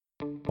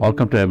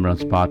Welcome to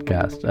Emran's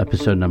podcast,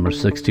 episode number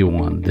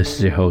 61. This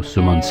is your host,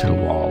 Suman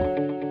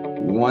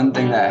Silwal. One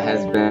thing that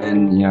has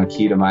been,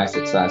 key to my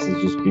success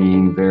is just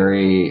being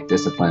very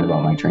disciplined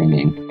about my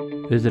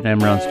training. Visit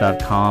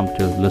emrans.com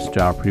to listen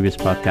to our previous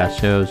podcast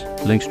shows,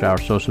 links to our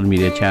social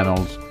media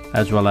channels,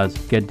 as well as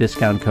get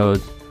discount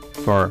codes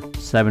for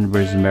 7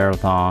 Bridges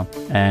Marathon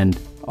and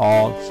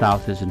all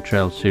Southeastern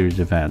Trail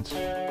Series events.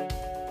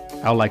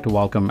 I would like to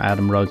welcome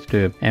Adam Rhodes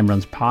to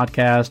Emran's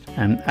podcast.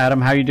 And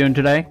Adam, how are you doing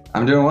today?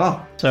 I'm doing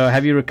well. So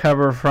have you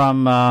recovered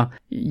from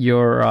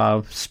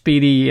your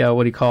speedy,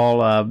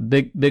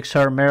 Big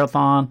Sur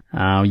Marathon?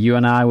 You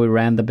and I, we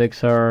ran the Big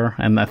Sur,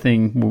 and I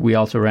think we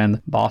also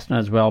ran Boston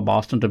as well,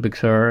 Boston to Big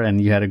Sur, and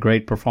you had a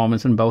great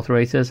performance in both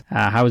races.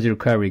 How is your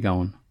recovery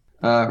going?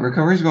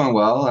 Recovery's going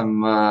well.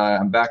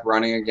 I'm back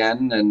running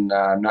again, and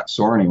I'm not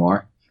sore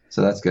anymore.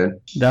 So that's good.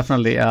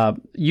 Definitely.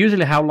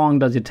 Usually, how long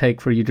does it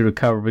take for you to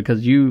recover? Because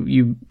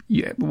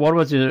what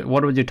was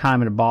your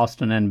time in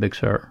Boston and Big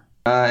Sur?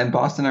 In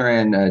Boston, I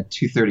ran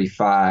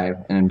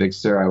 2:35, and in Big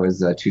Sur, I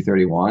was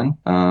 2:31.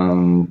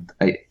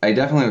 I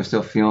definitely was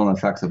still feeling the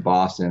effects of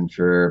Boston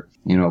for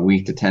a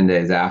week to 10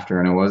 days after,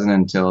 and it wasn't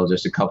until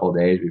just a couple of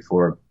days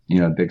before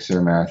Big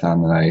Sur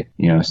Marathon that I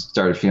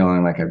started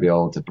feeling like I'd be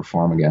able to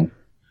perform again.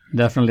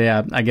 Definitely.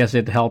 I guess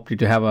it helped you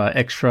to have an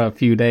extra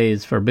few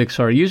days for Big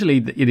Sur. Usually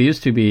it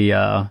used to be,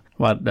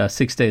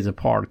 6 days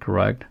apart,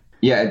 correct?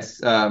 Yeah,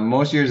 it's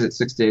most years it's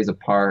 6 days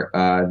apart.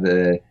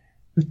 The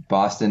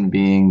Boston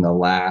being the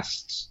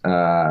last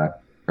or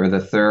the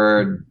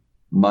third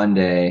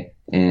Monday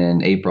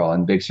in April,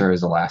 and Big Sur is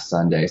the last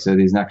Sunday. So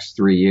these next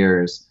 3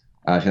 years,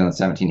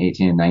 2017,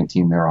 18, and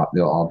 19,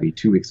 they'll all be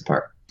 2 weeks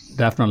apart.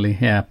 Definitely,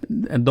 yeah.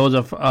 And those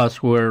of us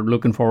who are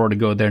looking forward to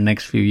go there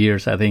next few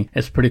years, I think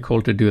it's pretty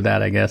cool to do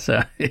that, I guess.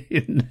 So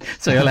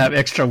you'll have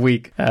extra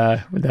week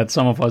that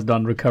some of us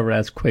don't recover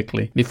as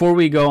quickly. Before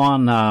we go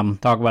on,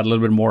 talk about a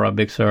little bit more of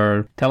Big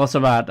Sur. Tell us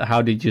about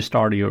how did you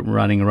start your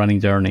running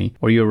journey?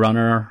 Were you a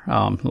runner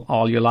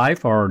all your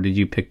life, or did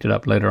you pick it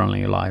up later on in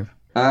your life?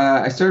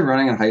 I started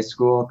running in high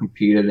school,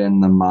 competed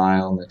in the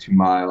mile and the 2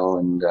 mile,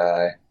 and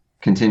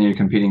continued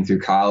competing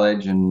through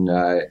college, and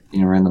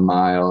ran the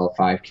mile,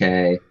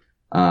 5K.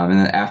 And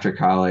then after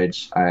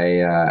college,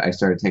 I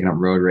started taking up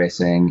road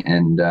racing,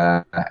 and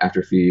after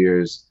a few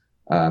years,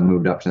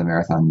 moved up to the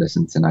marathon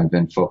distance, and I've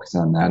been focused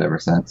on that ever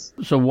since.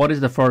 So what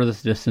is the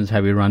furthest distance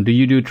have you run? Do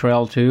you do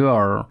trail too,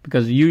 or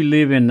because you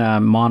live in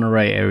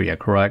Monterey area,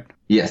 correct?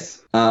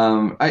 Yes.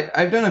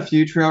 I've done a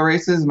few trail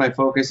races. My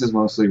focus is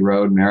mostly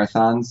road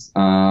marathons,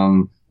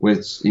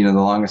 which, the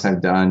longest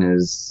I've done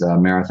is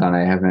marathon.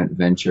 I haven't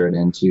ventured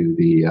into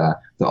the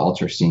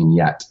ultra scene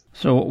yet.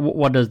 So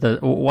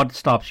what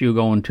stops you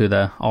going to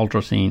the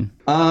ultra scene?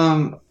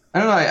 I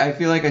don't know. I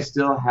feel like I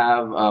still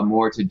have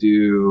more to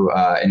do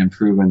and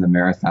improve in the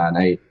marathon.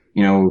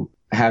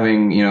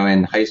 Having,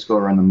 in high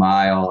school run the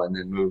mile and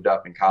then moved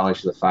up in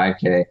college to the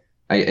 5K,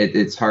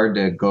 it's hard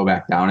to go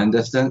back down in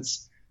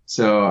distance.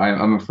 So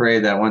I'm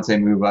afraid that once I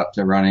move up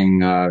to running,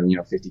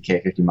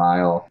 50K, 50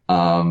 mile,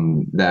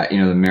 that,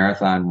 the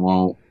marathon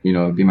won't,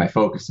 be my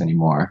focus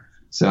anymore.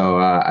 So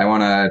I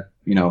want to,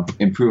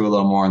 improve a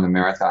little more in the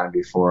marathon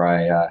before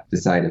I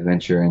decide to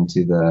venture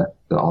into the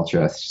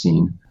ultra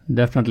scene.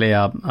 Definitely,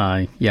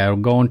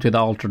 going to the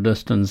ultra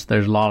distance,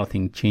 there's a lot of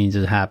things,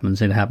 changes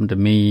happens. It happened to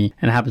me,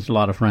 and it happens to a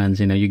lot of friends.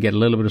 You get a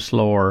little bit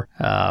slower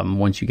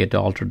once you get to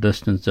ultra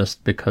distance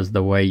just because of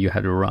the way you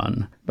had to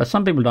run. But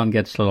some people don't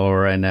get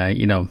slower, and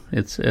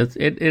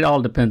it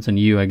all depends on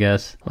you, I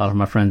guess. A lot of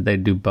my friends, they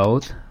do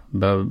both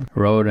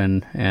road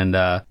and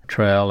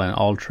trail and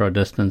ultra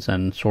distance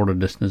and shorter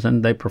distance,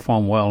 and they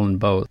perform well in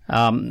both.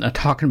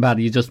 Talking about,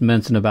 you just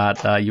mentioned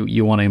about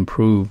you want to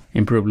improve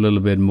a little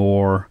bit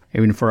more.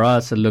 Even for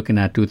us, looking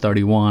at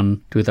 2:31,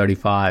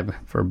 2:35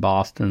 for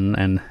Boston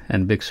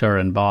and Big Sur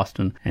in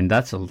Boston, and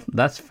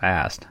that's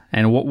fast.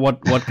 And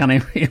what kind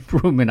of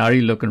improvement are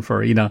you looking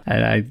for?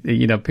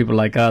 People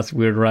like us,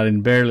 we're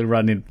barely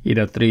running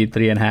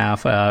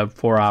 3.5,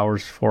 4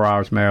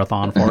 hours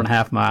marathon,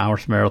 4.5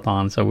 hours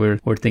marathon. So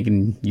we're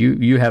thinking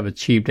you have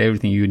achieved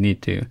everything you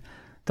need to.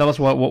 Tell us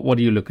what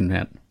are you looking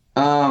at?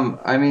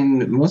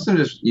 Mostly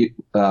just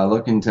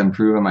looking to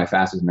improve on my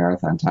fastest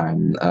marathon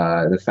time.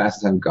 The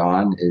fastest I've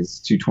gone is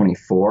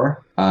 2:24.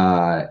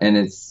 And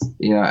it's,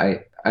 I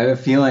have a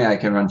feeling I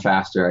can run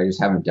faster. I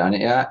just haven't done it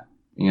yet.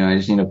 I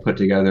just need to put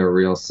together a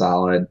real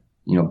solid,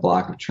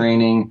 block of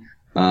training.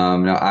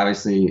 Now,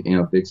 obviously,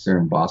 Big Sur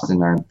and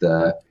Boston aren't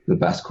the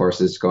best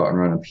courses to go out and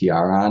run a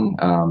PR on.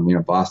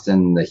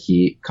 Boston, the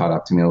heat caught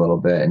up to me a little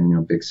bit,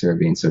 and, Big Sur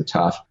being so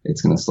tough,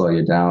 it's going to slow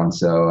you down.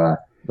 So,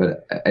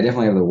 but I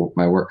definitely have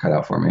my work cut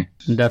out for me.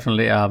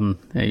 Definitely.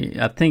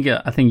 I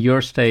think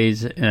your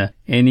stage,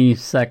 any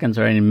seconds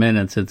or any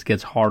minutes, it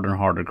gets harder and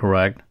harder,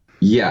 correct?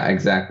 Yeah,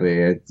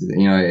 exactly.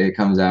 It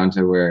comes down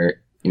to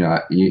where,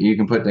 you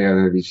can put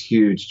together these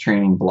huge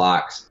training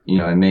blocks,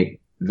 and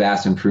make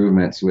vast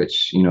improvements,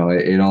 which,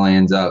 it only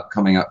ends up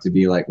coming up to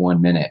be like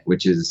 1 minute,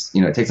 which is,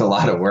 it takes a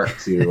lot of work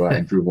to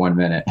improve 1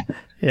 minute.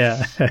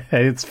 Yeah,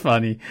 it's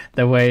funny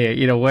the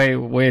way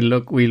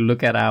we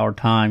look at our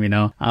time.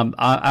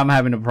 I'm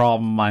having a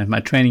problem, my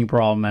training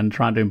problem, and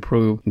trying to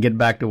improve, get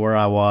back to where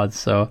I was.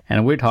 So,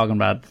 and we're talking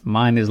about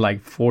mine is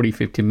like 40,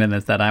 50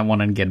 minutes that I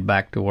want to get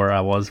back to where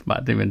I was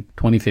about even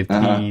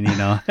 2015.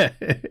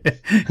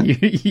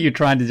 You're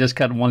trying to just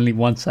cut only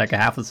 1 second,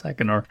 half a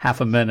second, or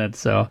half a minute.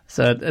 So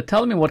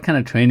tell me, what kind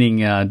of training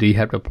do you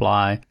have to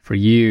apply for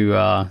you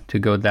to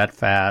go that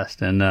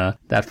fast and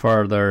that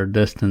further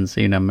distance?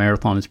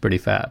 Marathon is pretty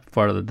fast.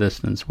 Further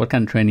distance. What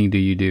kind of training do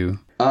you do?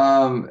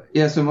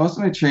 Yeah, so most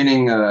of my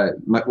training, one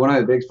of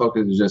my big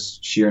focus is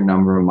just sheer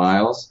number of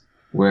miles,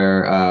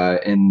 where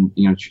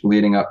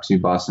leading up to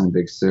Boston and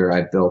Big Sur,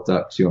 I built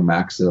up to a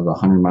max of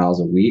 100 miles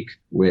a week,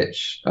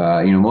 which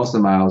most of the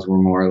miles were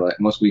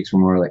most weeks were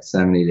more like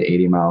 70 to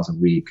 80 miles a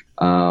week.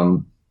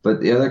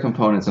 But the other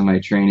components of my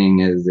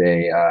training is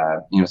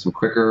some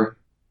quicker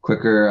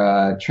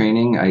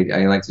training.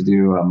 I like to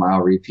do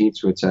mile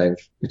repeats, which I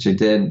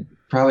did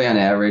probably on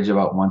average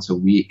about once a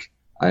week.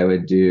 I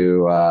would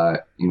do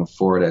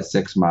 4 to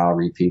 6 mile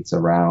repeats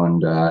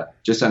around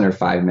just under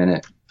 5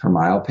 minute per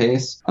mile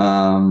pace.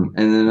 And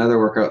then another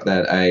workout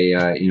that I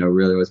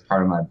really was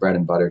part of my bread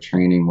and butter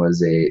training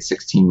was a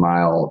 16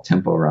 mile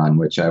tempo run,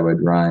 which I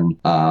would run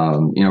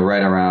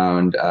right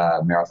around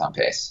marathon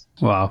pace.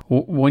 Wow.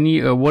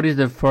 What is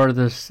the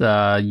furthest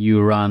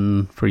you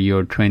run for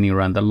your training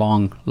run, the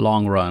long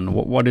run?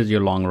 What is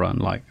your long run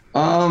like?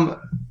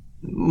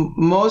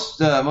 Most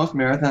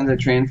marathons I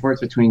train for, it's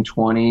between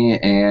 20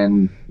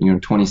 and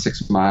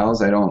 26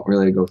 miles. I don't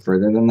really go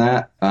further than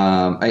that.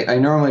 I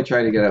normally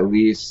try to get at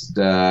least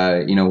 1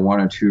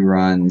 or 2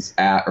 runs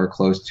at or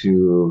close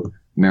to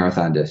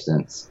marathon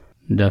distance.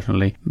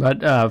 Definitely.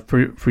 But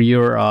for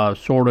your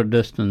shorter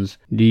distance,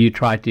 do you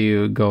try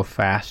to go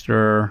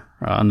faster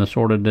on the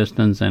shorter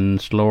distance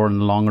and slower on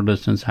the longer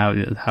distance? How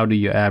do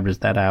you average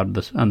that out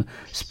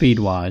speed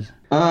wise?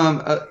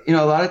 A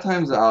lot of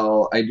times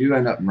I do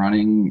end up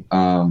running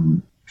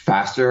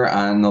faster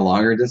on the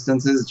longer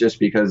distances, just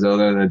because those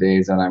are the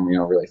days that I'm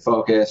really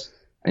focused,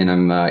 and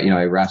I'm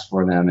I rest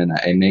for them, and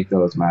I make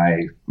those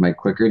my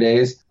quicker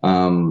days.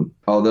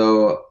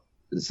 Although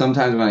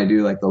sometimes when I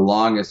do like the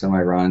longest of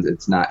my runs,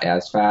 it's not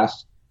as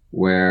fast.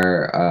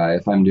 Where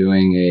if I'm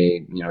doing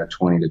a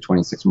 20 to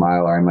 26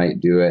 miler, I might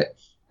do it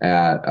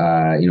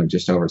at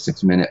just over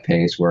 6 minute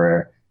pace.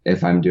 Where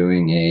if I'm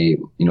doing a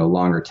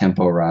longer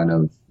tempo run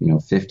of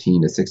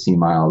 15 to 16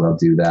 miles, I'll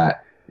do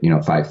that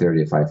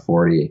 5:30 to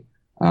 5:40.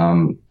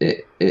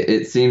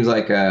 It seems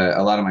like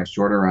a lot of my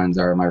shorter runs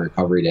are my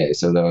recovery days,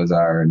 so those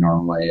are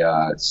normally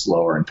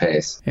slower in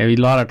pace. Yeah, a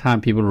lot of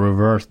time people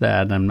reverse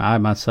that, and I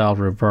myself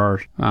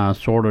reverse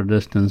shorter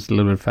distance a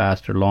little bit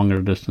faster, longer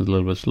distance a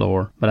little bit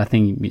slower. But I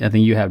think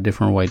you have a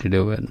different way to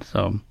do it,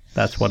 so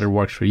that's what it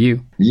works for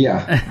you.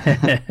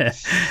 Yeah.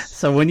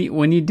 So when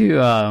you do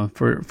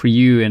for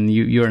you, and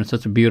you're in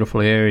such a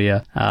beautiful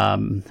area,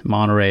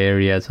 Monterey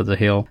area, so the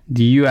hill,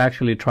 do you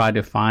actually try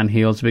to find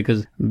hills?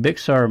 Because Big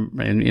Sur,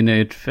 and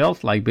it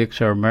felt like Big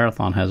Sur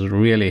Marathon has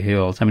really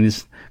hills. I mean,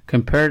 it's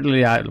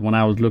comparatively, when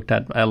I was looked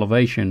at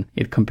elevation,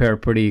 it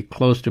compared pretty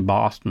close to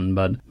Boston,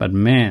 but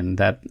man,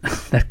 that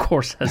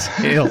course has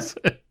hills.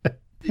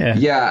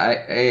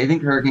 Yeah, I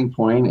think Hurricane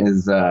Point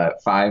is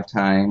 5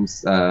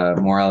 times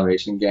more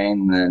elevation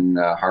gain than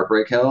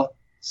Heartbreak Hill.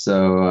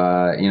 So,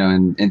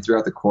 and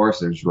throughout the course,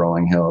 there's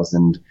rolling hills.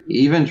 And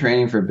even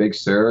training for Big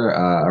Sur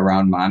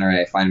around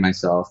Monterey, I find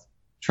myself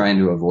trying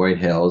to avoid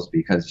hills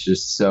because it's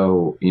just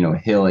so,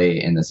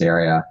 hilly in this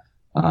area.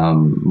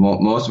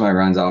 Most of my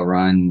runs, I'll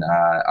run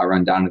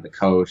down to the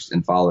coast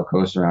and follow the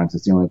coast around. So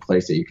it's the only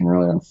place that you can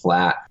really run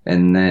flat.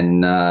 And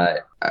then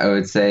I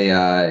would say,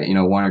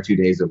 1 or 2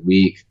 days a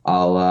week,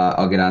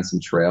 I'll get on some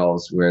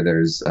trails where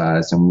there's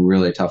some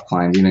really tough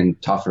climbs, even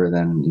tougher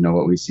than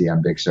what we see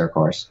on Big Sur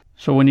course.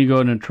 So when you go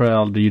on a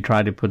trail, do you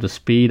try to put the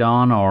speed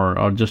on,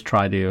 or just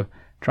try to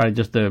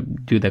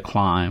do the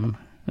climb?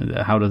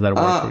 How does that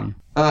work for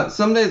you?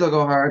 Some days I'll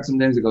go hard, some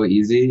days I'll go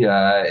easy.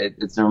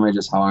 It's normally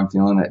just how I'm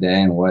feeling that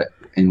day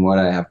and what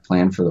I have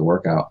planned for the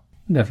workout.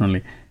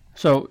 Definitely.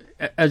 So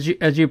as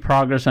you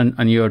progress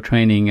on your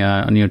training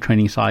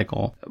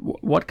cycle,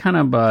 what kind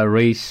of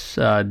race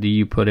do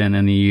you put in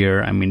a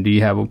year? I mean, do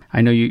you have?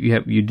 I know you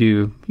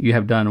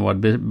have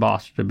done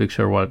Boston to Big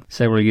Sur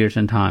several years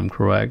in time,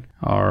 correct?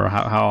 Or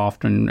how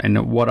often,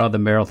 and what other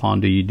marathon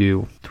do you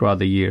do throughout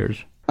the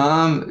years?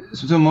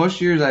 So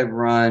most years I've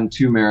run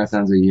 2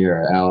 marathons a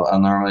year. I'll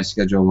normally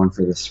schedule one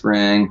for the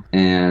spring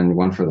and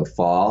one for the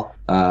fall.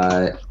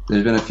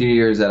 There's been a few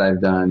years that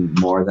I've done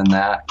more than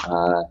that.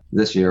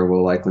 This year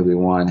will likely be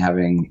one,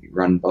 having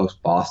run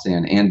both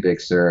Boston and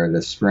Big Sur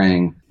this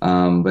spring.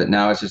 But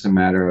now it's just a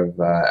matter of,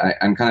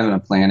 I'm kind of in a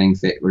planning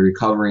phase,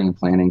 recovery and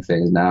planning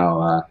phase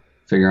now,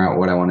 figuring out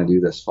what I want to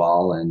do this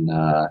fall and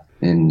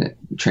in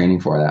training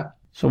for that.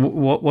 So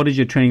what is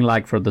your training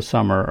like for the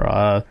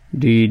summer?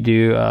 Do you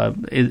do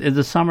is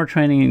the summer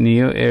training in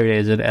your area,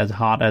 is it as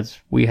hot as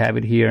we have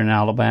it here in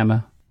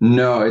Alabama?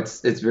 No,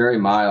 it's very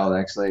mild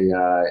actually.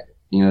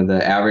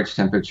 the average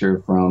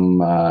temperature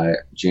from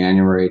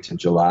January to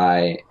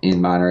July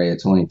in Monterey,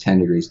 it's only 10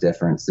 degrees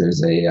difference.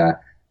 There's a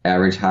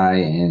average high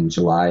in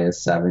July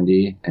is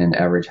 70 and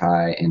average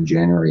high in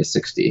January is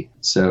 60.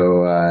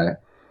 So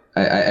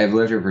I've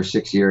lived here for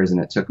 6 years, and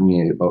it took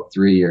me about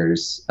 3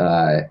 years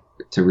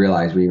to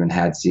realize we even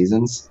had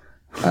seasons.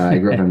 I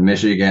grew up in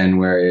Michigan,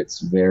 where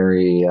it's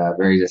very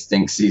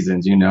distinct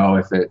seasons.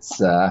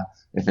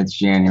 If it's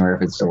January,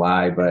 if it's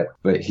July,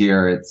 but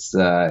here it's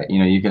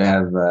you could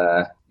have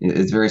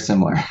it's very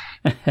similar.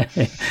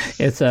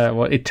 It's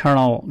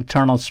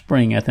eternal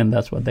spring. I think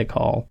that's what they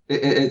call.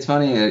 It's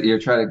funny. You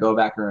try to go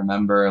back and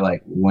remember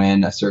like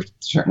when a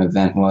certain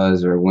event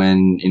was, or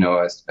when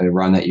a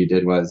run that you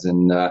did was,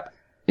 and on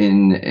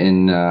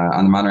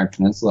the Monterey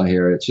Peninsula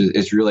here,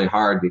 it's really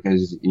hard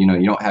because you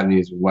don't have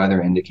these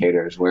weather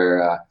indicators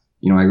where I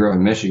grew up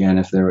in Michigan.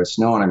 If there was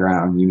snow on the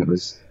ground, it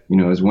was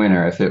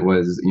winter. If it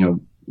was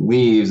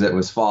leaves, it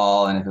was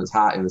fall, and if it was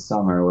hot, it was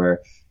summer. Where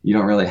you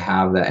don't really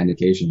have that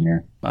indication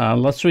here.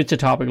 Let's switch the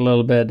topic a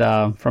little bit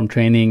from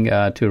training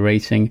to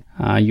racing.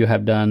 You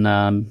have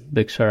done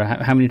Big Sur.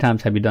 How many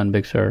times have you done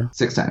Big Sur?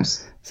 6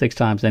 times. 6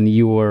 times, and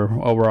you were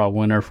overall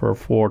winner for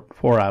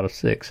four out of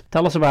 6.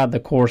 Tell us about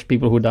the course.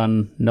 People who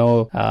don't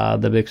know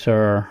the Big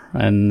Sur,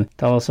 and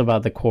tell us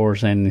about the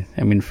course. And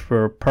I mean,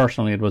 for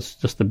personally, it was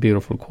just a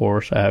beautiful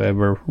course I have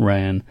ever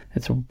ran.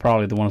 It's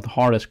probably one of the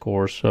hardest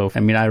courses. So I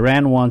mean, I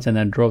ran once and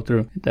then drove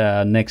through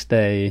the next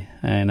day,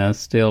 and I'm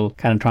still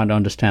kind of trying to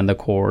understand the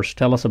course.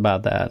 Tell us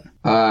about that.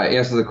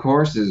 So the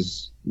course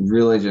is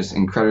really just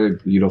incredibly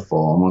beautiful,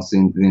 almost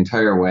the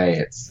entire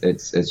way.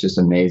 It's just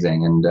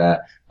amazing. And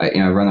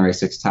I've run the race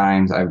 6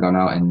 times. I've gone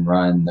out and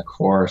run the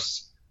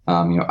course,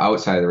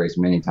 outside of the race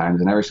many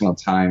times, and every single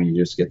time you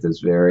just get this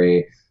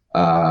very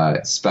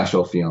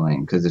special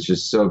feeling because it's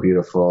just so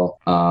beautiful.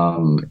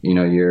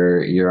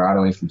 You're out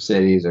away from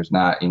cities. There's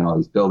not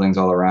these buildings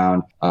all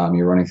around.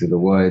 You're running through the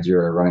woods.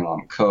 You're running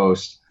along the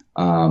coast.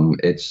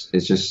 It's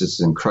just this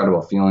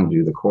incredible feeling to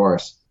do the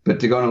course. But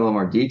to go into a little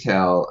more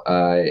detail,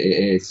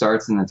 it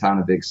starts in the town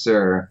of Big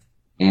Sur,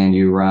 and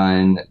you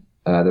run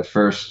the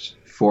first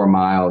 4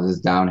 miles is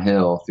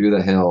downhill through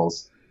the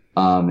hills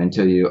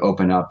until you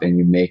open up and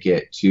you make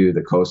it to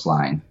the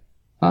coastline.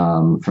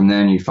 From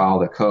then you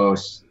follow the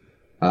coast.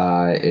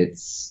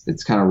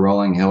 It's kind of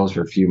rolling hills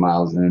for a few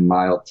miles, and then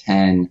mile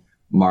 10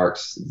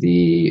 marks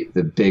the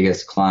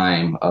biggest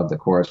climb of the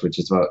course, which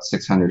is about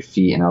 600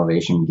 feet in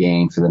elevation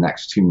gain for the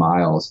next 2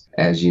 miles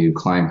as you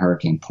climb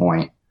Hurricane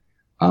Point.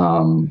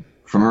 From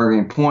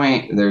Hurricane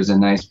Point, there's a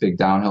nice big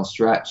downhill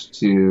stretch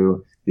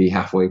to the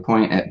halfway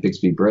point at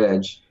Bixby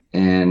Bridge.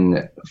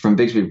 And from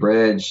Bixby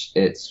Bridge,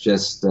 it's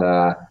just,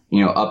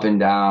 up and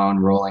down,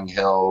 rolling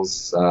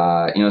hills.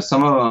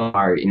 Some of them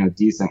are,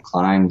 decent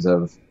climbs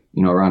of,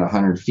 around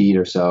 100 feet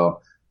or so.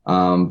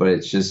 But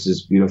it's just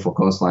this beautiful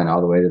coastline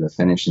all the way to the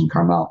finish in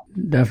Carmel.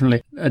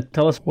 Definitely.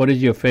 Tell us, what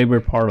is your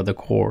favorite part of the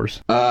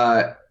course?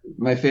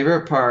 My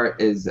favorite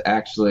part is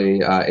actually,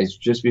 it's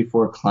just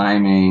before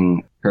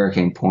climbing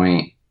Hurricane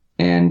Point,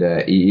 and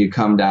you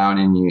come down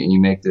and you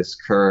make this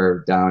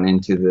curve down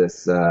into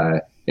this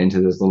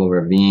little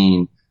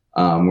ravine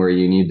where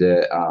you need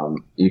to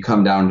you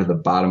come down to the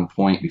bottom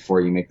point before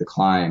you make the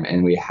climb,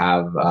 and we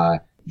have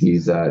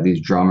these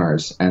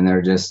drummers, and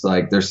they're just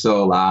they're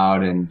so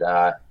loud, and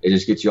it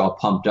just gets you all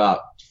pumped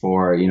up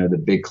for the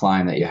big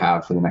climb that you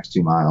have for the next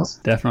 2 miles.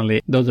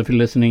 Definitely. Those of you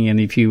listening, and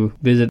if you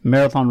visit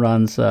Marathon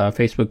Run's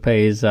Facebook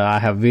page, I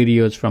have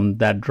videos from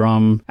that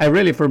drum. I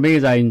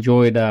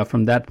enjoyed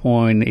from that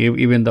point,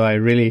 even though I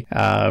really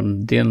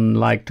didn't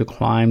like to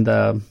climb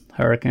the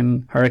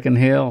Hurricane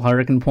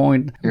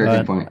Point.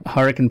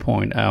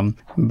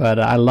 But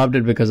I loved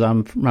it because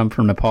I'm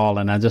from Nepal,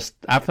 and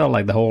I felt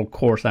like the whole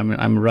course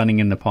I'm running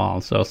in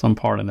Nepal, so some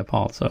part in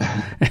Nepal. So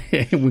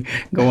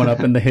going up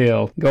in the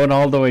hill, going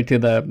all the way to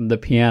the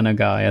piano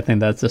guy, I think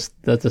that's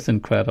just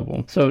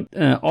incredible. So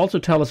also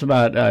tell us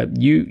about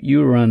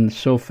you run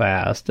so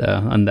fast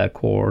on that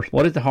course.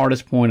 What is the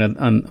hardest point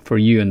for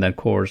you in that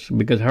course?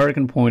 Because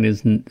Hurricane Point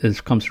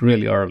comes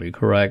really early,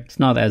 correct? It's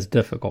not as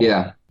difficult.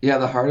 Yeah,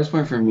 the hardest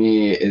point for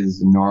me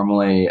is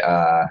normally,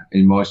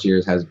 in most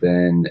years, has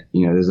been,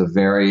 there's a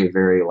very,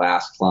 very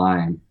last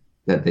climb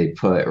that they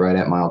put right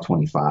at mile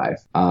 25.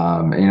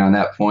 On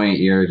that point,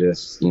 you're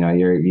just,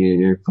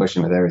 you're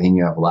pushing with everything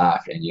you have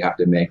left, and you have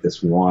to make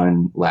this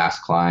one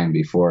last climb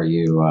before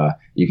you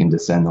can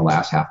descend the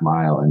last half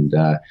mile, and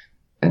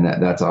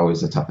that's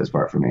always the toughest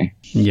part for me.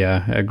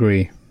 Yeah, I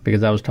agree.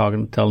 Because I was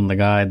telling the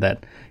guy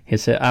that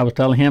I was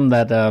telling him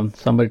that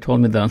somebody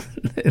told me that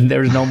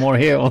there's no more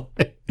hill.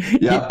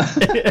 Yeah.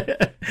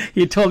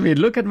 He told me,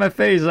 look at my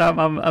face.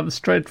 I'm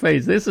straight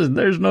face.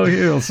 There's no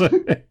hill. So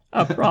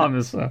I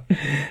promise. So,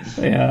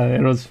 yeah,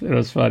 it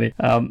was funny.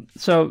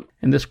 So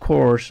in this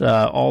course,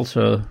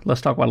 also,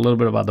 let's talk a little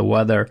bit about the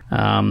weather.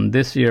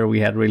 This year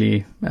we had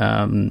really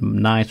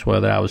nice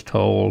weather, I was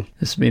told.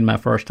 This has been my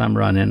first time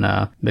running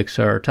Big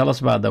Sur. Tell us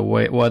about the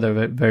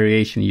weather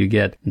variation you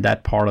get in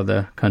that part of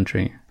the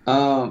country.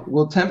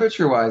 Well,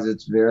 temperature-wise,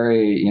 it's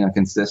very,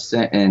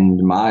 consistent and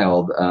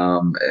mild.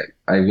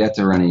 I've yet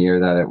to run a year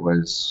that it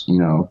was,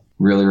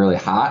 really, really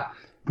hot.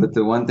 But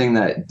the one thing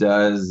that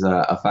does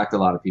affect a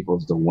lot of people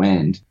is the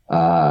wind,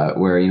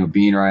 where,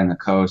 being right on the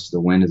coast, the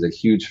wind is a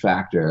huge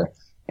factor.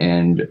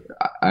 And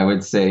I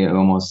would say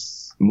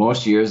almost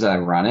most years that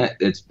I've run it,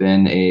 it's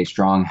been a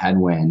strong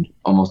headwind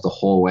almost the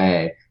whole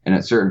way. And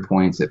at certain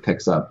points, it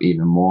picks up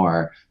even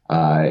more.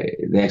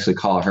 They actually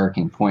call it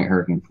Hurricane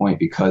Point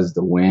because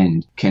the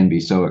wind can be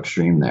so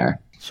extreme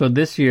there. So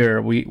this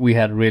year we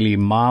had really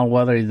mild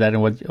weather. Is that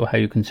how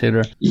you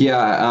consider?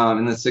 Yeah,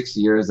 in the 6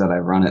 years that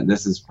I've run it,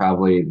 this is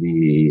probably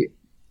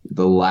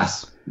the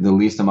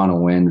least amount of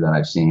wind that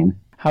I've seen.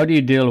 How do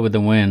you deal with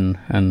the wind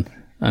and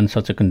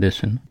such a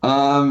condition?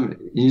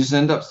 You just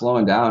end up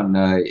slowing down.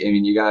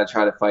 You got to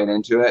try to fight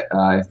into it.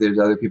 If there's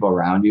other people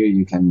around you,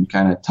 you can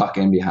kind of tuck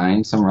in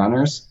behind some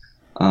runners.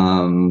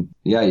 You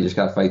just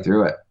got to fight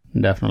through it.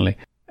 Definitely.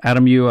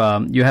 Adam, you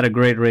had a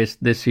great race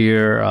this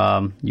year.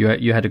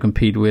 You had to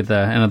compete with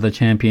another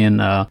champion,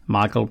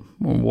 Michael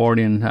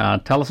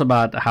Wardian. Tell us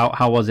about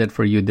how was it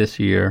for you this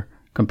year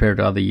compared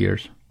to other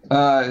years?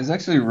 It was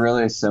actually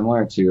really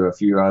similar to a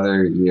few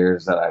other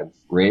years that I've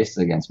raced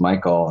against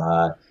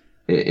Michael.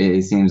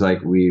 It seems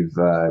like we've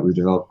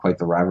developed quite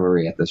the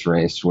rivalry at this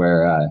race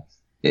where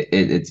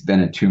it's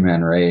been a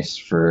two-man race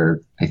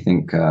for, I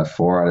think,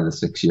 4 out of the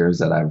 6 years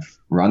that I've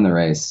run the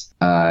race.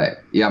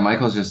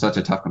 Michael's just such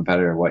a tough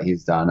competitor. What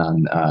he's done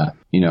on,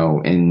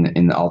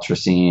 in the ultra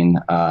scene,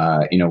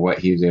 what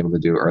he was able to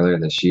do earlier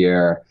this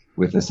year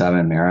with the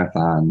 7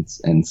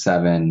 marathons and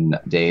 7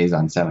 days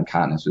on 7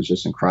 continents was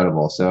just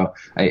incredible. So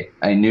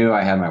I knew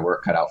I had my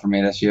work cut out for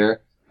me this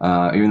year,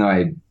 even though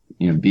I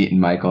beaten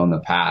Michael in the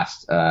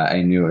past.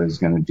 I knew it was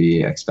going to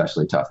be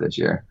especially tough this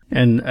year.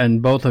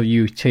 And both of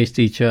you chased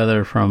each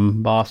other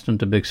from Boston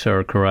to Big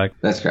Sur, correct?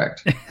 That's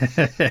correct.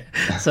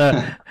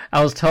 So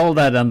I was told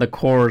that on the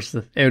course,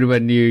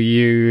 everybody knew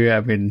you.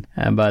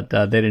 But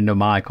they didn't know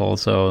Michael.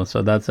 So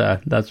that's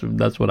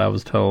what I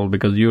was told,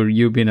 because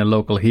you've been a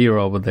local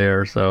hero over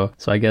there. So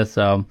I guess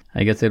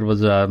it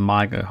was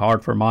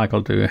hard for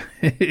Michael to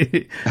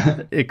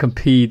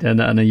compete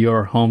on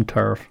your home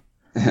turf.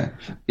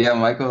 Yeah,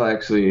 Michael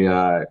actually,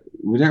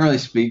 we didn't really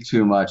speak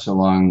too much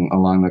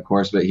along the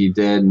course, but he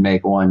did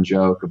make one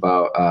joke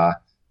about,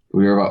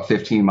 we were about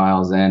 15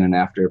 miles in, and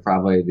after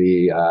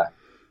probably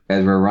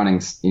as we're running,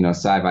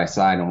 side by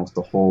side almost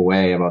the whole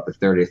way, about the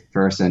 30th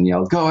person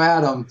yelled, "Go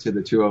Adam!" to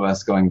the two of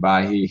us going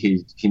by.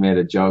 He made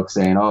a joke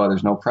saying, "Oh,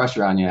 there's no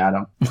pressure on you,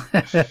 Adam."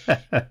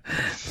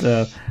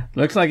 So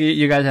looks like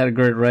you guys had a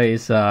great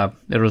race.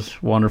 It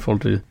was wonderful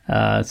to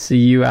see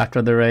you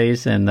after the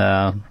race, and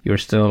you're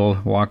still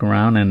walking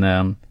around,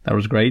 and that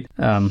was great.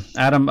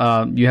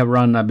 Adam, you have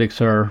run Big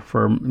Sur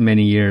for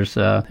many years,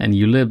 and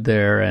you live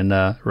there and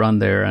run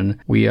there, and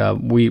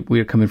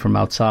we're coming from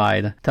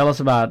outside. Tell us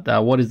about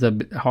what is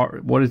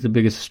the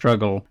biggest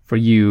struggle for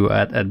you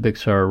at Big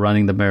Sur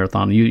running the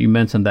marathon? You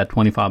mentioned that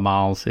 25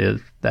 miles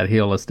that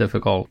hill is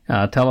difficult.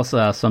 Tell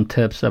us some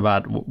tips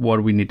about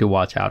what we need to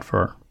watch out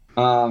for.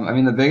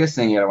 The biggest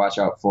thing you got to watch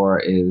out for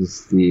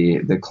is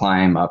the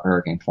climb up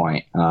Hurricane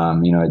Point.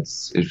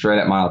 It's right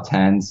at mile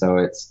 10, so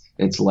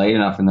it's late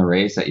enough in the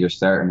race that you're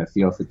starting to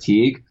feel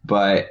fatigue,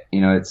 but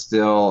it's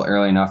still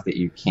early enough that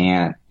you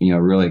can't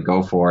really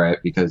go for it,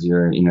 because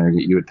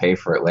you would pay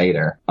for it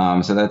later.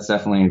 So that's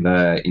definitely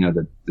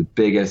the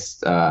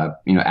biggest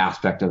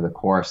aspect of the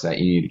course that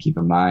you need to keep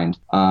in mind.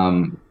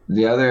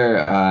 The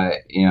other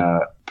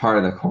part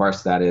of the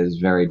course that is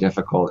very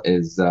difficult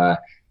is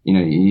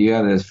you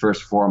have this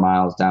first 4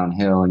 miles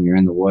downhill and you're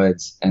in the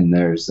woods, and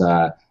there's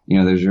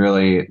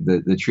really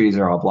the trees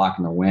are all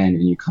blocking the wind,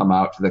 and you come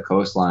out to the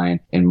coastline,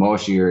 and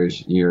most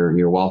years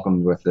you're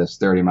welcomed with this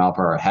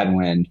 30-mile-per-hour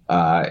headwind,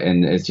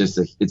 and it's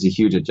a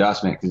huge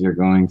adjustment, because you're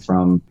going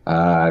from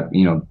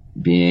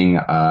being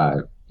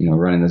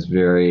running this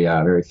very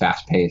very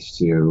fast pace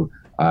to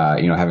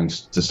having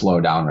to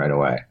slow down right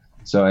away.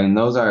 So, and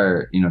those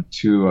are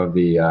two of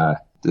the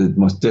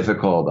most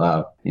difficult,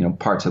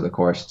 parts of the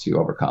course to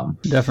overcome.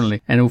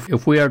 Definitely. And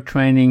if we are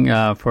training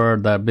for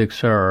the Big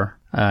Sur,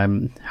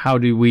 how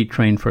do we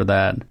train for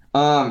that?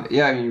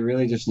 You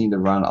really just need to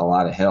run a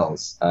lot of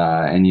hills,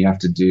 and you have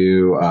to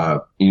do,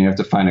 you have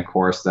to find a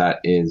course that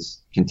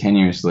is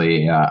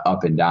continuously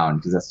up and down,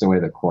 because that's the way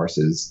the course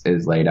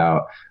is laid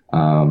out.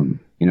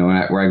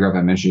 Where I grew up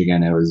in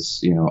Michigan, it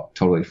was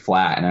totally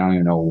flat, and I don't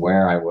even know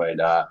where I would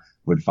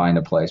find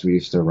a place. We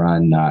used to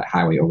run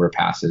highway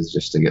overpasses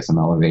just to get some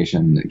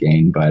elevation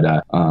gain, but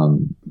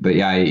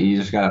yeah, you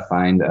just got to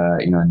find a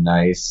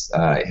nice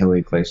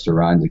hilly place to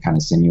run to kind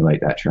of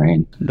simulate that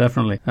terrain.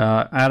 Definitely.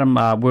 Adam,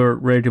 we're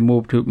ready to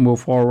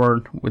move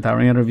forward with our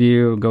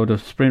interview, go to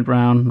sprint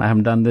round. I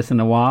haven't done this in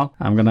a while.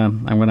 I'm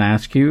gonna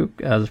ask you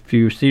a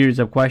few series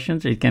of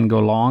questions. It can go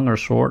long or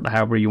short,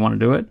 however you want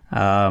to do it.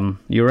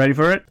 You ready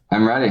for it?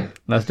 I'm ready.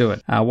 Let's do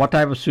it. What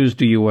type of shoes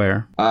do you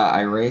wear?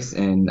 I race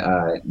in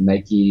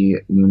Nike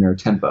Lunar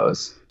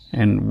Tempos.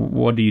 And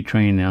what do you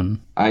train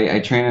in? I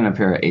train in a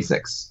pair of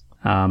Asics.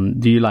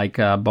 Do you like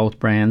both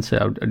brands?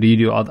 Do you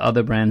do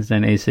other brands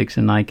than Asics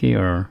and Nike,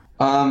 or?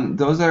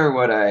 Those are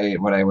what I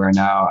wear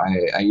now.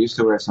 I used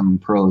to wear some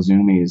Pearl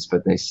Izumis,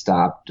 but they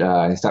stopped.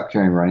 I stopped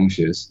carrying running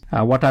shoes.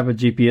 What type of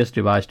GPS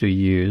device do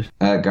you use?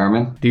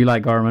 Garmin. Do you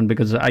like Garmin?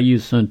 Because I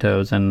use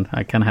Suntos, and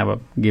I kind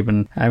of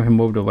I haven't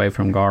moved away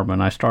from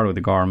Garmin. I started with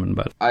the Garmin,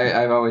 but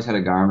I've always had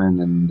a Garmin,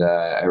 and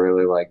I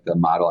really like the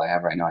model I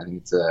have right now. I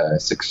think it's a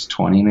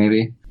 620,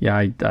 maybe. Yeah,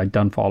 I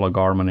don't follow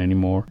Garmin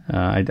anymore.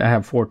 I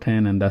have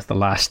 410, and that's the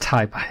last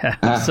type I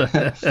have.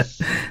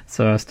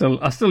 So I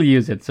still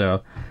use it.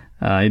 So.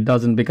 It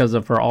doesn't, because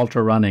for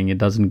ultra running, it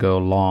doesn't go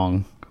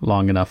long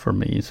enough for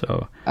me.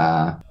 So,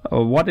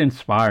 what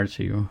inspires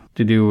you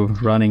to do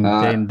running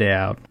day in, day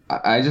out?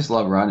 I just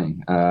love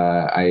running.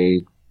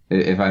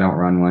 If I don't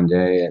run one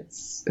day,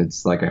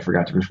 it's like I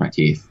forgot to brush my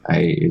teeth.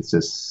 It's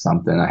just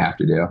something I have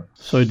to do.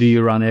 So, do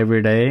you run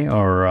every day,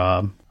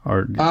 or?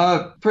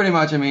 Pretty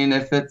much. I mean,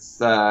 if it's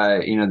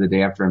the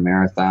day after a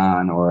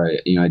marathon, or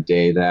a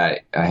day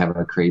that I have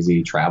a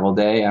crazy travel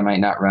day, I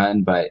might not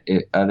run. But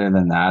other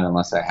than that,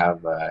 unless I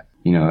have a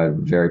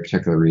very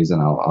particular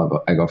reason,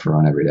 I go for a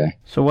run every day.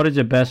 So, what is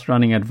your best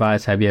running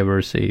advice have you ever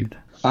received?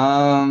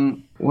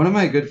 One of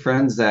my good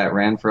friends that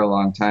ran for a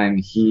long time,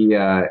 he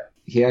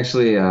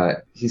actually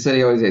he said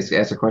he always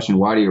asks the question,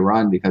 "Why do you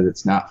run?" Because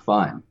it's not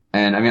fun.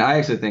 And I mean, I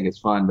actually think it's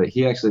fun, but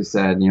he actually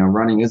said,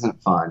 running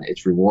isn't fun.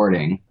 It's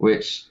rewarding,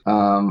 which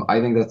I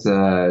think that's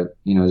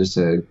just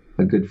a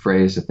good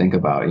phrase to think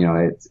about.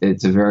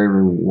 It's a very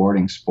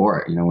rewarding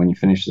sport. When you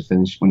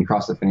when you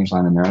cross the finish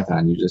line in a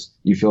marathon,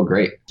 you feel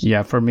great.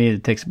 Yeah, for me,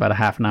 it takes about a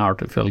half an hour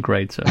to feel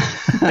great. So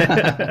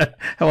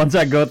once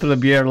I go through the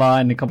beer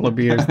line, a couple of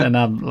beers, then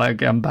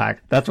I'm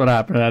back. That's what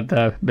happened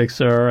at Big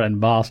Sur and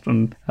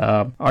Boston.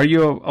 Are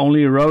you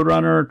only a road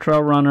runner,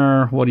 trail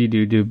runner? What do you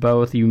do? Do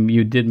both?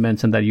 You did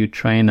mention that you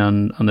train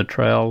on the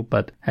trail,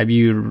 but have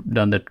you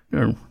done the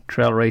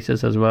trail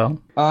races as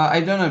well?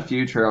 I've done a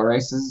few trail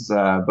races,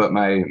 but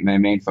my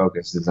main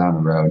focus is on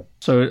the road.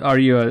 So are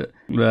you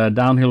a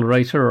downhill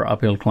racer or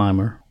uphill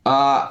climber?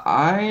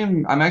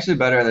 I'm actually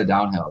better at the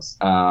downhills.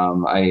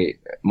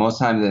 Most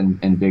times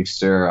in Big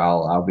Sur,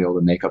 I'll be able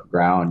to make up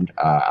ground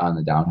on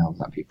the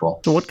downhills on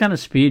people. So what kind of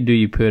speed do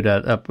you put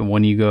up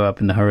when you go up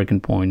in the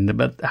Hurricane Point?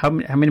 But how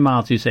many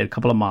miles? You said a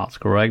couple of miles,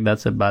 correct?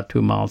 That's about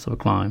 2 miles of a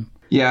climb.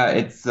 Yeah,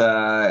 it's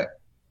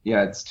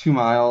 2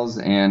 miles,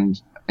 and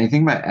I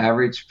think my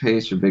average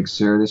pace for Big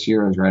Sur this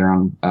year was right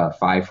around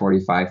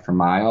 5:45 per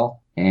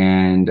mile,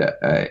 and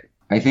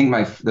I think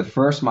the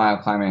first mile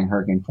climbing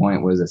Hurricane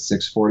Point was a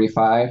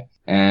 6:45,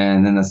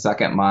 and then the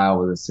second mile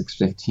was a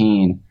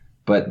 6:15.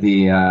 But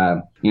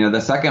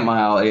the second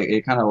mile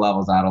it kind of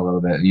levels out a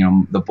little bit.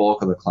 The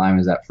bulk of the climb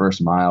is that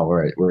first mile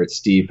where it's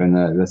steep, and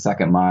the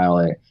second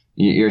mile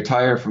you're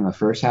tired from the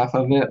first half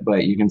of it,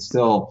 but you can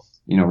still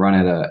run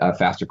at a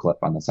faster clip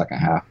on the second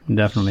half.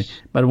 Definitely.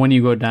 But when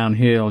you go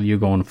downhill, you're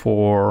going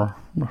 4,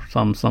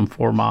 some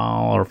 4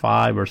 mile or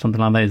 5 or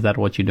something like that. Is that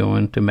what you're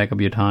doing to make up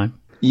your time?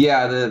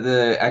 Yeah,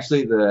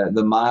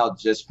 the mile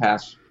just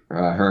past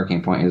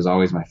Hurricane Point is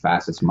always my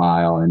fastest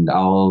mile, and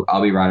I'll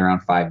be right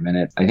around 5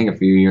 minutes. I think a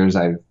few years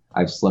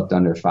I've slipped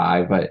under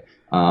 5, but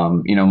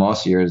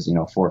most years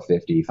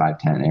 4:50,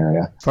 5:10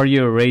 area. For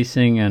your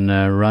racing and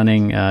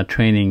running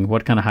training,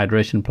 what kind of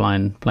hydration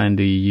plan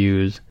do you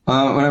use?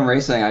 When I'm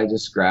racing, I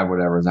just grab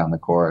whatever's on the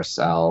course.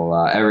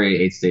 I'll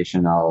every aid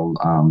station I'll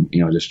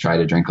just try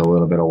to drink a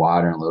little bit of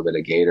water and a little bit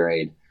of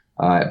Gatorade.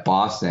 At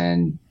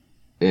Boston,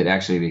 it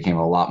actually became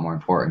a lot more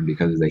important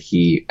because of the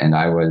heat, and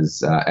I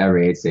was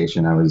every aid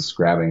station I was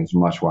grabbing as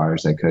much water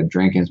as I could,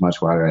 drinking as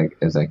much water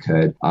as I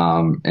could,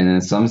 and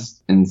in some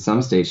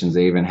stations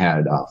they even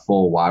had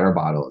full water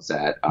bottles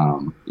that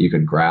you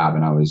could grab,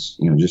 and I was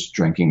just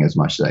drinking as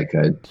much as I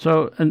could.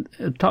 So,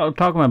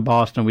 talking about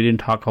Boston, we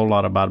didn't talk a whole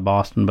lot about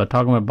Boston, but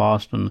talking about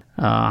Boston,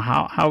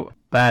 how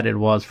bad it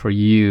was for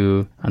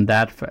you on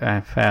that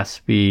fast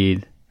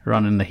speed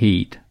running the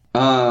heat?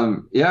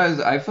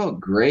 I felt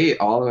great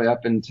all the way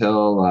up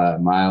until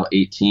mile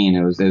 18.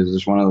 It was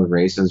just one of those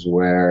races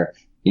where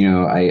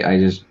I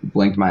just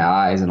blinked my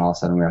eyes, and all of a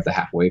sudden we were at the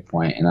halfway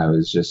point, and I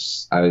was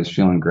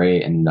feeling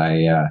great, and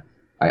I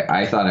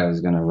thought I was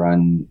going to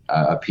run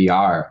a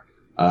PR,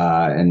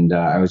 and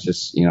I was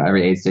just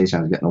every aid station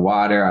I was getting the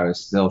water, I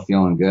was still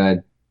feeling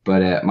good,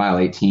 but at mile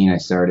 18 I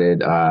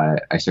started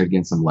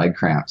getting some leg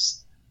cramps.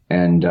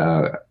 And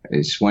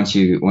it's once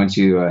you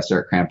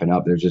start cramping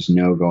up, there's just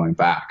no going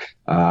back.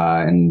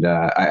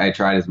 I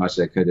tried as much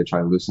as I could to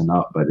try to loosen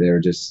up, but they were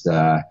just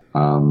so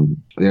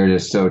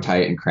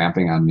tight and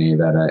cramping on me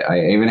that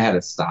I even had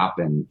to stop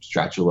and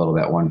stretch a little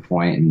bit at one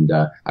point. And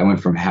I went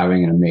from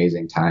having an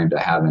amazing time to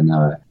having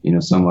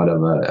somewhat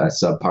of a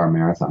subpar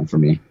marathon for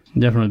me.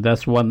 Definitely.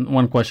 That's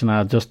one question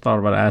I just thought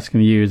about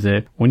asking you is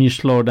that when you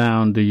slow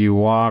down, do you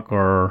walk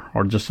or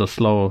just a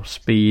slow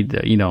speed,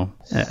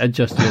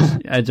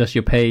 adjust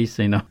your pace,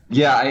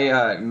 Yeah,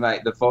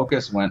 the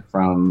focus went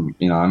from,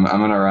 I'm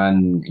going to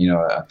run,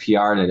 a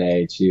PR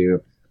today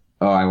to,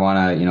 I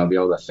want to, be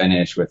able to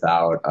finish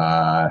without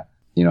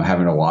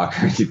having to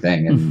walk or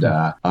anything. And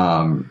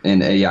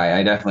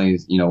I definitely,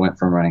 went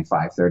from running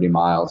 5:30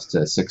 miles to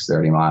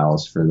 6:30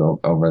 miles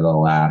over the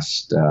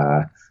last,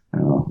 I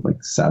don't know,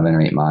 like 7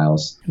 or 8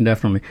 miles.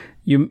 Definitely.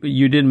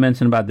 You did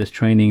mention about this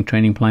training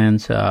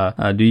plans.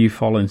 Do you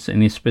follow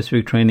any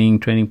specific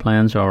training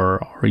plans,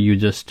 or you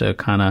just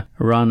kind of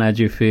run as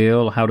you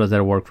feel? How does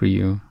that work for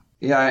you?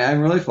 Yeah, I'm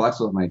really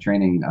flexible with my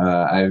training.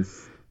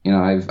 I've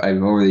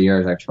over the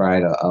years I've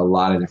tried a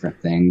lot of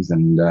different things,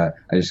 and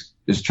I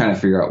just trying to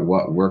figure out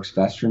what works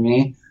best for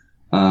me.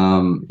 The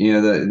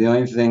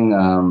only thing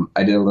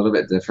I did a little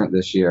bit different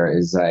this year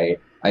is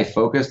I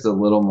focused a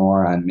little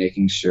more on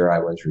making sure I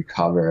was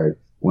recovered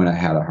when I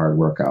had a hard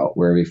workout,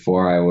 where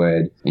before I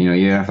would, even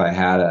if I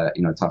had a,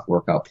 tough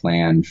workout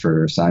plan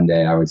for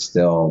Sunday, I would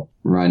still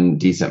run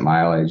decent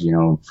mileage,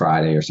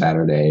 Friday or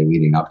Saturday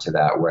leading up to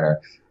that, where,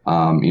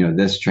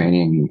 this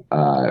training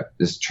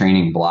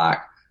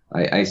block,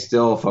 I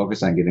still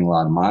focus on getting a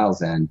lot of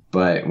miles in,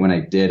 but when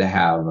I did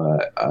have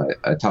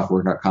a tough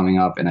workout coming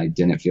up and I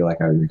didn't feel like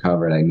I was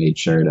recovered, I made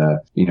sure to,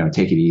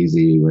 take it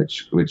easy,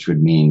 which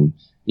would mean,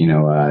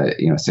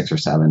 6 or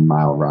 7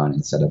 mile run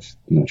instead of,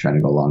 trying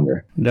to go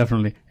longer.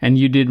 Definitely. And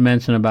you did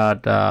mention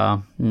about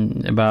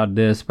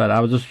this, but I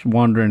was just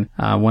wondering,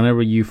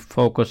 whenever you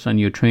focus on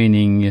your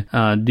training,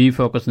 do you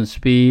focus on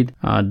speed,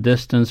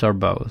 distance, or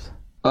both?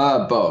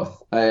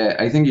 Both.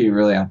 I think you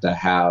really have to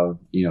have,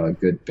 a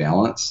good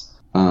balance.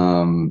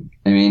 You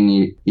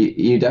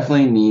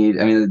definitely need,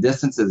 the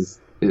distance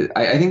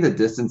I think the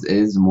distance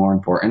is more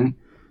important.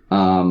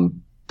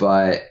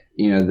 But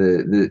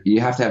you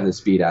have to have the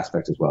speed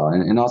aspect as well.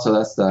 And also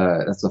that's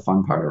the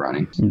fun part of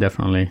running.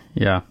 Definitely.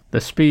 Yeah.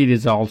 The speed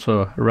is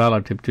also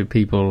relative to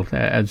people,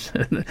 as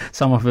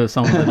some of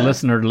the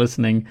listeners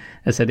listening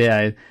has said,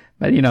 yeah,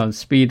 but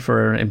speed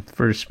for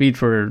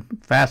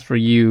fast for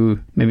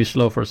you, maybe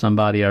slow for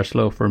somebody, or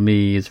slow for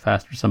me is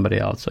fast for somebody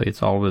else. So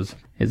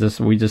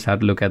we just have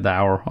to look at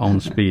our own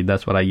speed.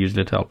 That's what I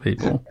usually tell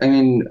people.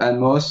 On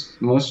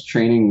most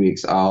training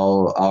weeks,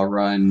 I'll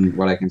run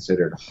what I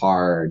considered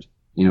hard,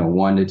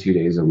 1 to 2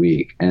 days a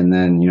week. And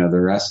then,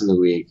 the rest of the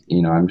week,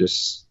 I'm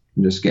just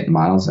getting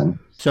miles in.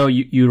 So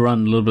you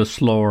run a little bit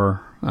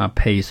slower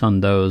pace on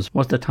those.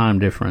 What's the time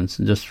difference?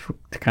 Just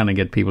to kind of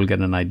get people get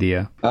an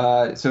idea.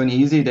 So an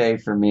easy day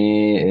for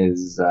me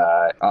is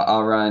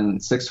I'll run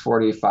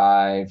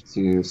 6:45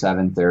 to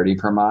 7:30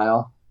 per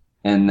mile.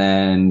 And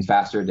then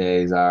faster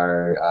days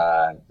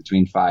are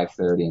between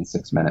 5:30 and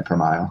 6 minutes per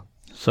mile.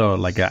 So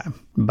like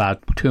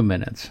about 2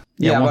 minutes.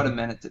 Yeah, about a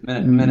minute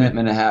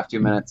and a half, 2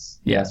 minutes.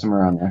 Yeah,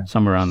 somewhere around there.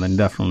 Somewhere around there,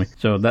 definitely.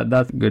 So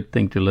that's a good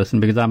thing to listen,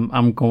 because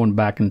I'm going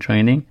back in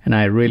training, and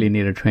I really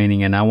need a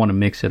training, and I want to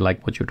mix it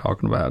like what you're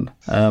talking about.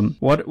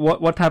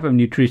 What type of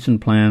nutrition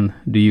plan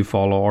do you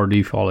follow, or do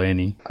you follow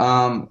any?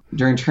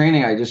 During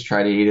training, I just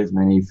try to eat as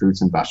many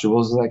fruits and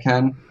vegetables as I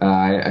can.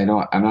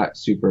 I'm not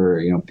super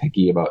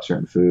picky about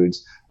certain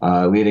foods.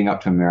 Leading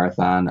up to a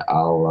marathon,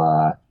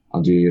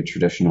 I'll do your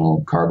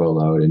traditional carbo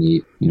load and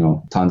eat,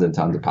 tons and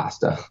tons of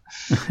pasta.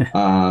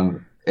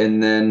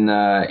 And then,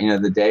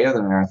 the day of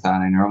the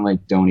marathon, I normally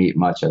don't eat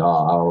much at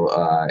all.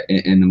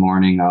 In the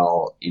morning,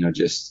 I'll,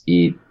 just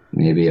eat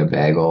maybe a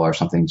bagel or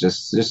something,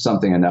 just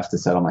something enough to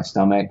settle my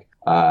stomach.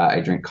 I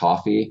drink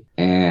coffee,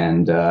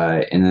 and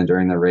then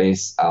during the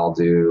race,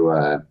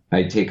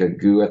 I take a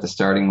goo at the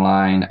starting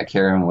line, I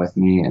carry them with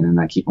me, and then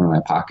I keep one in my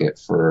pocket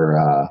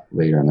for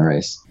later in the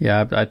race.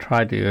 Yeah, I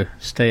try to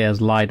stay as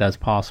light as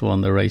possible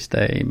on the race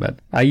day, but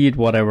I eat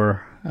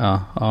whatever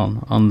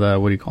on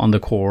the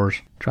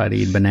course. Try to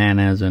eat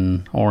bananas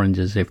and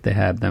oranges if they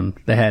have them.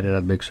 They had it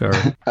at Big Sur.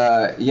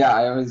 Yeah,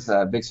 I always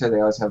Big Sur. They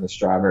always have the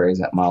strawberries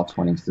at mile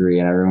 23,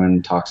 and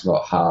everyone talks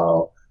about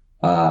how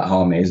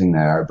amazing they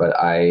are, but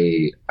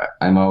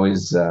I'm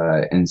always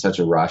in such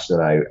a rush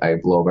that I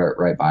blow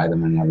right by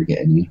them and never get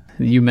any.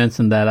 You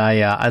mentioned that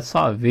I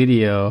saw a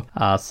video,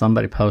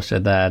 somebody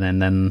posted that,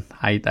 and then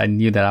I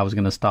knew that I was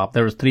going to stop.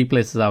 There was 3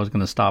 places I was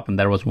going to stop, and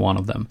there was one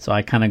of them. So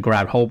I kind of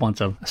grabbed a whole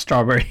bunch of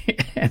strawberry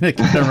and I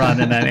kept on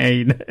running and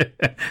ate.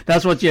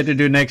 That's what you have to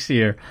do next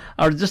year.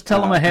 Or just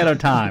tell them ahead of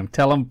time.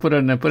 Tell them put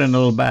in a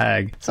little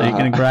bag so you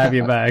can grab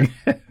your bag.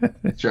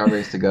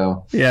 Strawberries to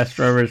go. Yeah,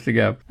 strawberries to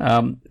go.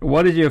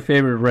 What is your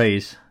favorite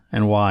race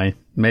and why?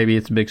 Maybe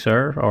it's Big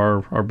Sur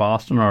or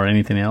Boston or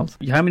anything else.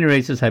 How many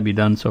races have you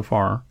done so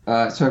far?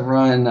 So I've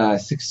run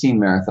 16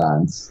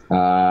 marathons.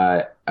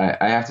 I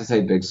have to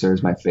say Big Sur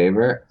is my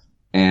favorite,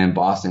 and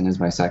Boston is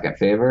my second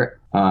favorite.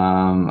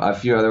 A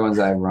few other ones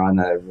I've run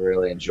that I've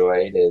really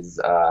enjoyed is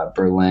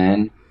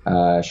Berlin,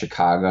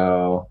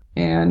 Chicago,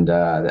 and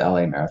the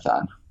LA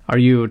Marathon. Are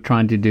you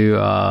trying to do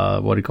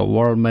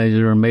world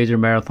major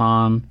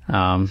marathon?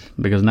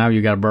 Because now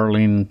you got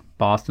Berlin,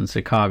 Boston,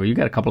 Chicago. You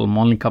got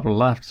only a couple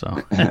left.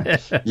 So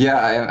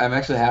yeah, I'm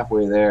actually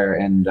halfway there,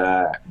 and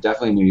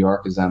definitely New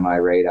York is on my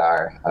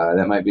radar.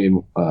 That might be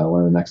one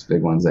of the next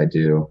big ones I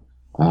do.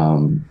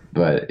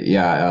 But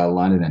yeah,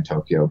 London and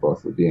Tokyo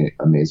both would be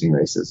amazing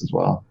races as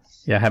well.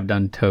 Yeah, I have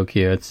done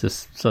Tokyo. It's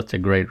just such a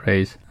great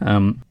race.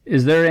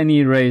 Is there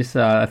any race,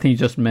 I think you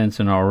just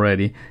mentioned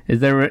already, is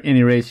there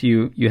any race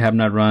you have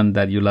not run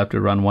that you'd love to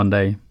run one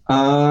day?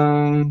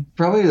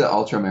 Probably the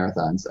ultra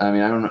marathons. I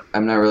mean,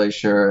 I'm not really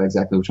sure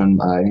exactly which one.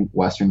 I think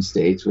Western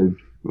States would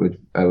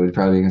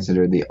probably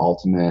consider the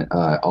ultimate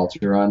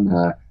ultra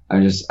run.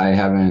 I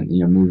haven't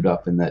moved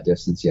up in that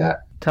distance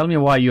yet. Tell me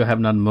why you have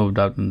not moved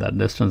up in that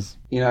distance.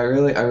 I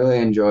really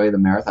enjoy the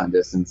marathon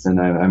distance,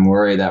 and I'm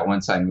worried that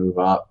once I move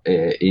up,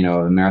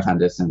 the marathon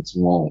distance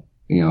won't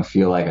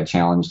feel like a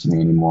challenge to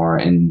me anymore,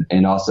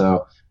 and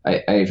also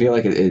I feel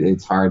like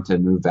it's hard to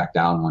move back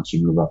down once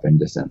you move up in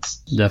distance.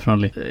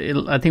 Definitely.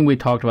 I think we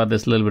talked about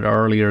this a little bit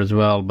earlier as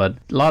well, but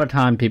a lot of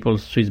time people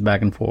switch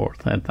back and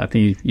forth. I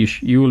think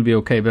you will be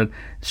okay, but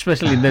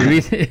especially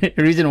the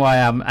reason why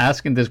I'm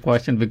asking this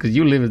question, because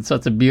you live in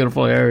such a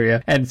beautiful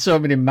area and so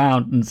many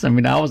mountains. I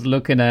mean, I was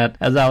looking at,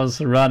 as I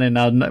was running,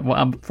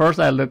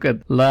 first I look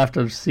at left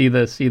to see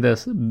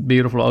this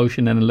beautiful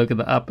ocean, and look at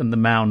the up in the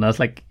mountain. I was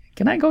like,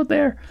 can I go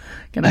there?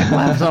 Can I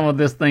climb some of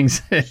these things?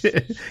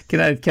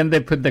 Can they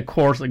put the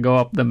course and go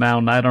up the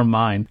mountain? I don't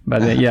mind.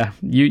 But yeah,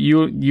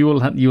 you'll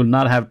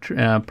not have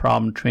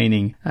problem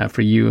training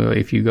for you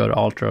if you go to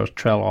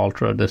trail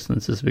ultra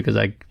distances, because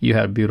you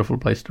have a beautiful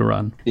place to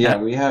run. Yeah,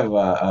 we have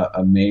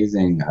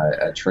amazing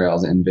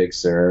trails in Big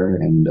Sur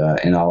and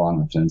all along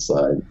the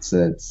peninsula.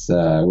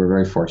 We're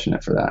very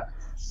fortunate for that.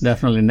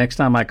 Definitely. Next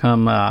time I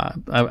come,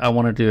 I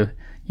wanted you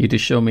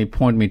to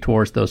point me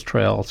towards those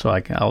trails, so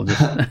I'll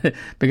just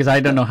because I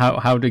don't know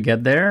how to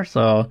get there.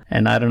 So,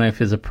 and I don't know if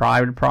it's a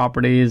private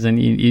properties,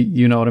 and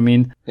you know what I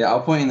mean. Yeah,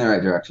 I'll point you in the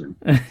right direction.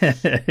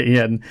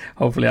 Yeah, and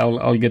hopefully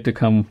I'll get to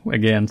come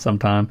again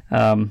sometime.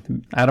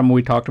 Adam,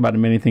 we talked about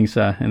many things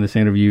in this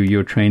interview.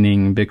 You're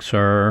training Big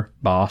Sur,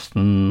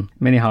 Boston,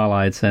 many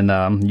highlights,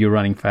 and you're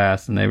running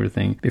fast and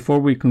everything. Before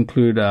we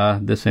conclude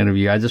this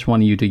interview, I just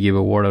want you to give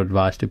a word of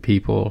advice to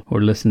people who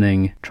are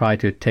listening. Try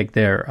to take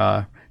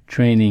their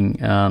training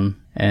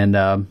and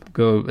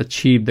go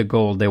achieve the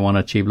goal they want to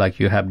achieve, like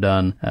you have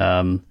done,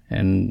 and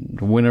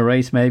win a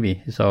race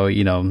maybe. So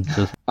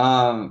just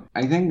I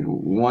think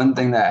one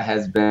thing that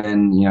has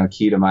been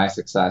key to my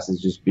success is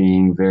just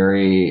being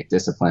very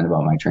disciplined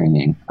about my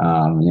training.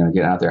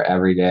 Getting out there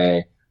every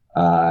day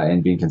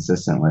and being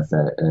consistent with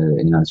it.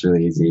 It's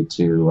really easy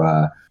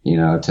to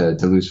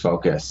lose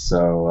focus.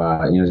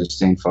 So just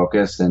staying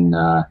focused and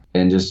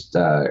just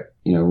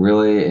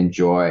really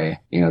enjoy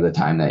the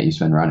time that you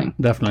spend running.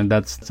 Definitely,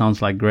 that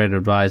sounds like great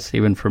advice.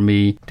 Even for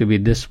me, to be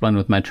disciplined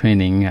with my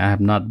training, I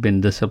have not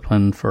been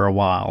disciplined for a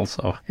while.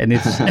 So, and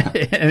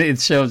it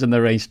shows in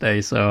the race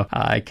day. So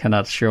I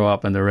cannot show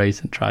up in the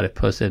race and try to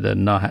push it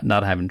and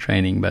not having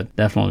training. But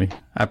definitely,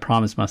 I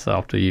promised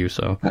myself to you,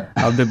 so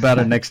I'll do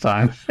better next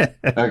time.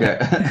 Okay.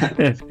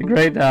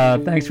 Great.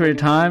 Thanks for your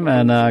time,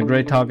 and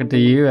great talking to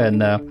you.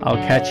 And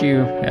I'll catch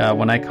you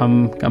when I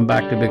come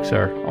back to Big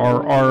Sur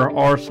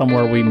or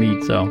somewhere we meet.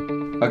 So.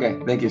 Okay.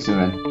 Thank you,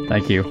 Suman.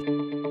 Thank you.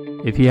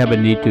 If you have a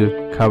need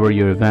to cover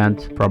your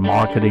events, from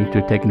marketing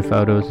to taking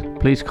photos,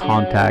 please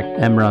contact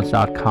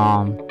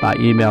mruns.com by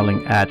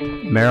emailing at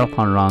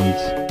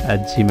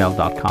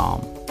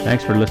marathonruns@gmail.com.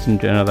 Thanks for listening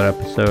to another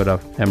episode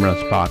of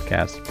MRuns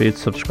Podcast. Please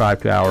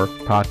subscribe to our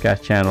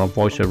podcast channel,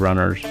 Voice of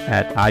Runners,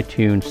 at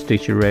iTunes,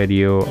 Stitcher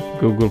Radio,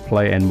 Google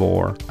Play, and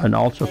more. And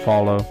also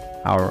follow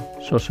our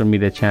social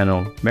media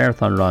channel,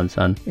 Marathon Runs,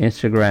 on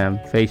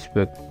Instagram,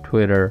 Facebook,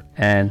 Twitter,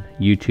 and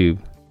YouTube.